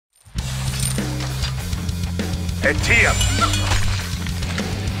Etium.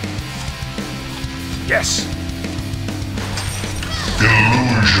 Yes.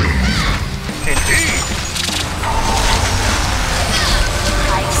 Illusion. Indeed.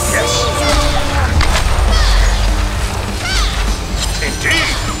 Yes.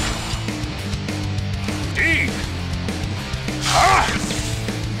 Indeed. Indeed. Ah!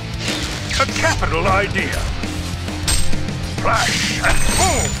 A capital idea. Flash and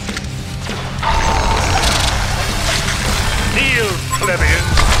boom. Kneel,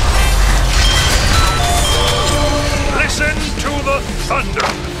 plebeians. Listen to the thunder.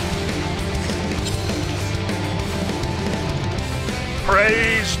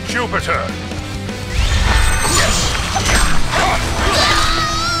 Praise Jupiter. Yes.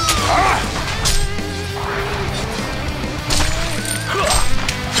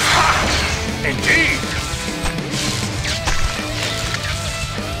 Indeed.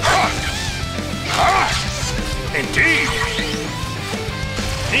 Indeed.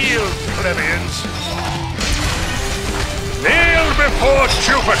 Kneel, plebeians. Kneel before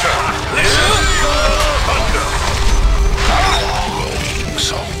Jupiter. Listen to the thunder.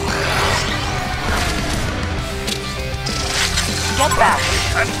 Get back.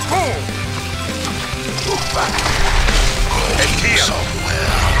 And boom. And here.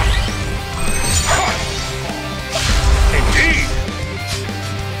 Indeed.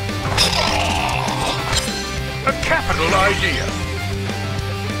 A capital idea.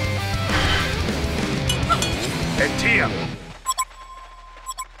 And here.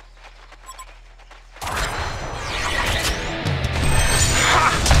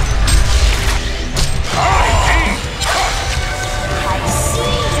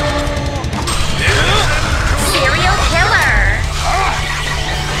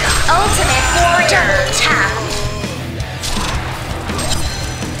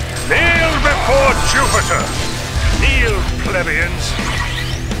 Jupiter! Kneel, plebeians!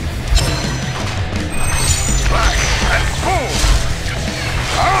 Flash and boom!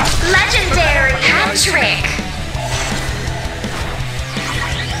 Legendary hat-trick!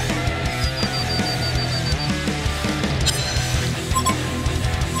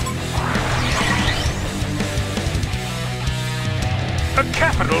 A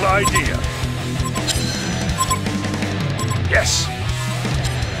capital idea! Yes!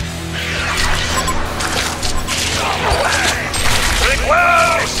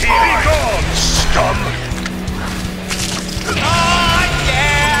 Well, be gone, scum! Oh,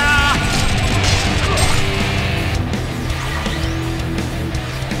 yeah!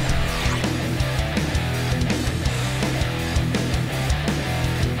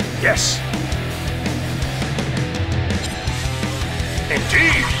 Yes.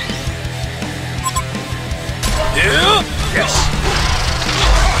 Indeed. Yeah? Yes.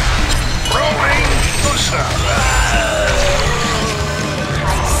 Rolling Musa.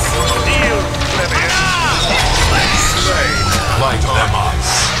 Light them up.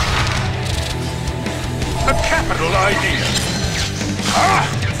 A capital idea.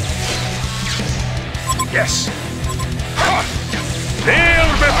 Yes. Kneel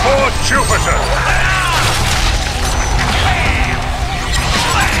before Jupiter.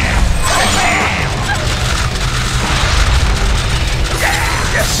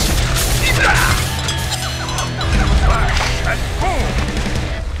 Yes. Flash and boom.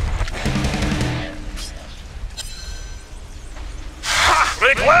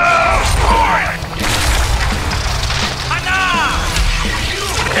 Well,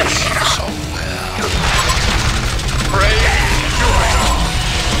 yes. So well. Praise Jupiter.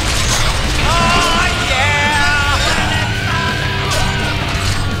 Oh, yeah!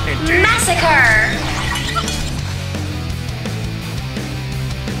 Indeed. Massacre!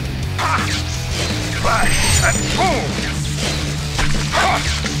 Flash and boom.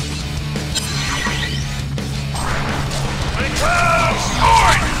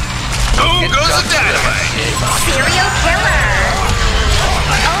 Who goes the dynamite? Serial killer!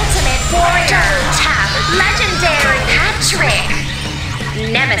 Ultimate warrior! Tap! Legendary hat-trick!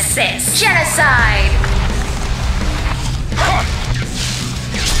 Nemesis! Genocide!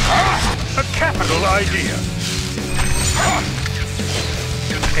 A capital idea.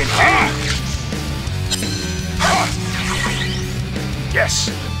 Indeed. Yes.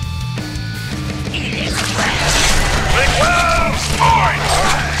 Well, fine.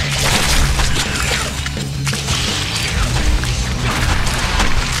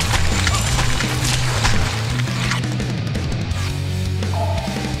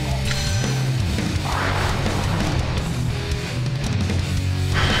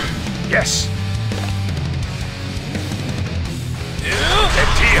 Yes.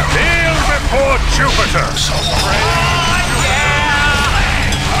 Kneel before Jupiter.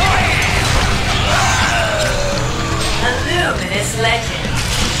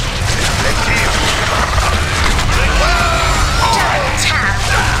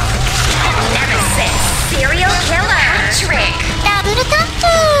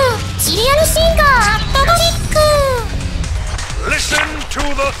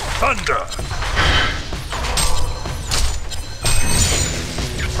 thunder.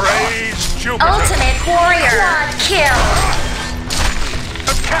 Praise Jupiter. Ultimate warrior. Quad kill.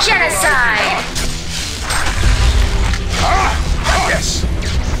 Genocide. Yes.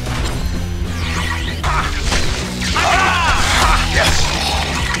 Yes.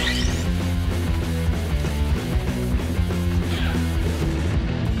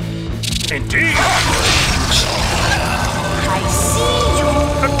 Indeed. I see you.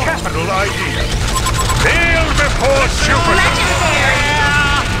 A capital idea. Kneel before Jupiter. Legendary.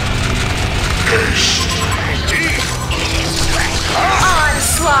 Indeed.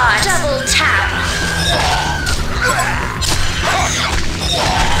 Onslaught. Double tap.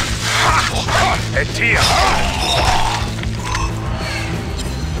 Etia.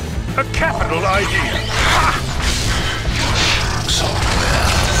 A capital idea.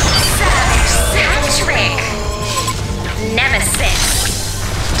 Savage trick. Nemesis.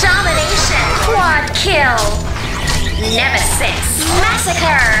 Domination. Quad kill. Nemesis.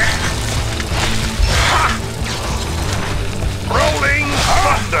 Massacre. Rolling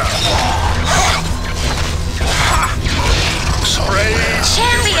thunder. Praise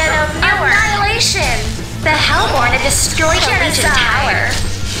Champion of Newerth. Annihilation. The Hellborn have destroyed a Legion tower.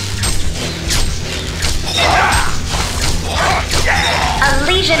 A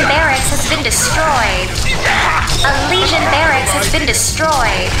Legion barracks has been destroyed. A Legion barracks has been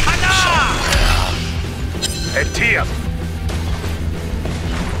destroyed. Etia.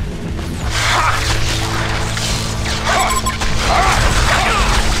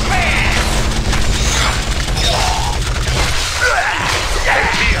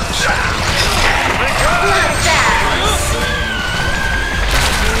 Bloodbath.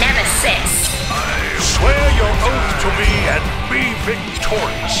 Nemesis. Swear your oath to me and be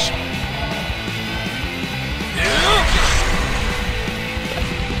victorious.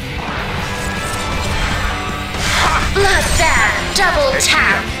 Bloodbath. Double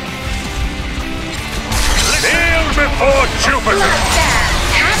tap. Kneel before Jupiter. Bloodbath.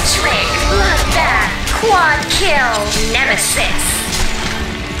 Hat-trick. Bloodbath. Quad kill. Nemesis.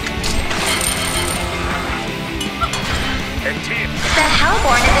 Etia. The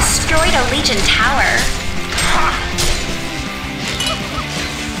Hellborn have destroyed a Legion tower.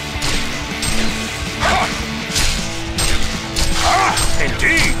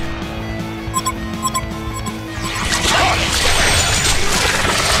 Indeed.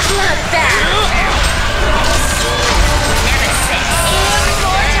 Bloodbath. Nemesis.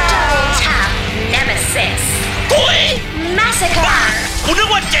 Double tap. Nemesis. Massacre. กูนึก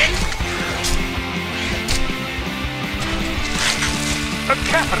ว่าเจ๋ง A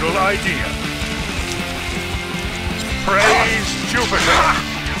capital idea. Praise Jupiter.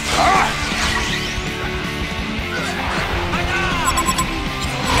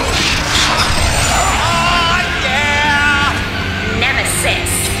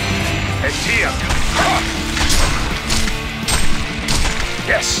 Nemesis. Etia.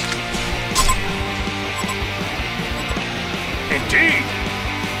 Yes. Indeed.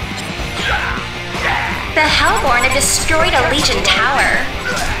 The Hellborn have destroyed a Legion tower.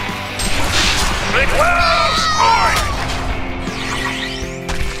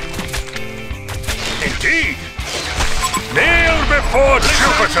 Indeed. Kneel before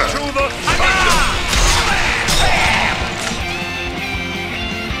Jupiter. To the thunder.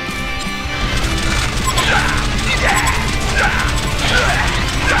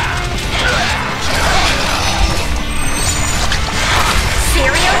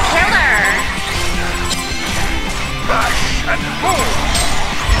 Serial killer. Rush and boom.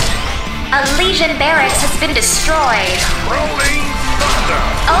 A Legion barracks has been destroyed. Rolling thunder.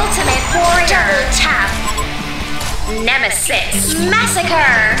 Ultimate warrior. Double tap. Nemesis.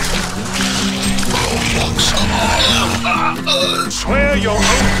 Massacre. Swear your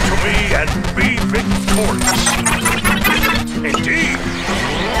oath to me and be victorious. Indeed.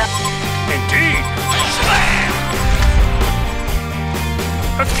 Indeed.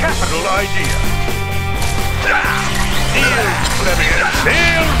 A capital idea. Kneel, plebeian.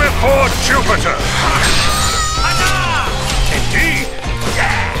 Kneel before Jupiter.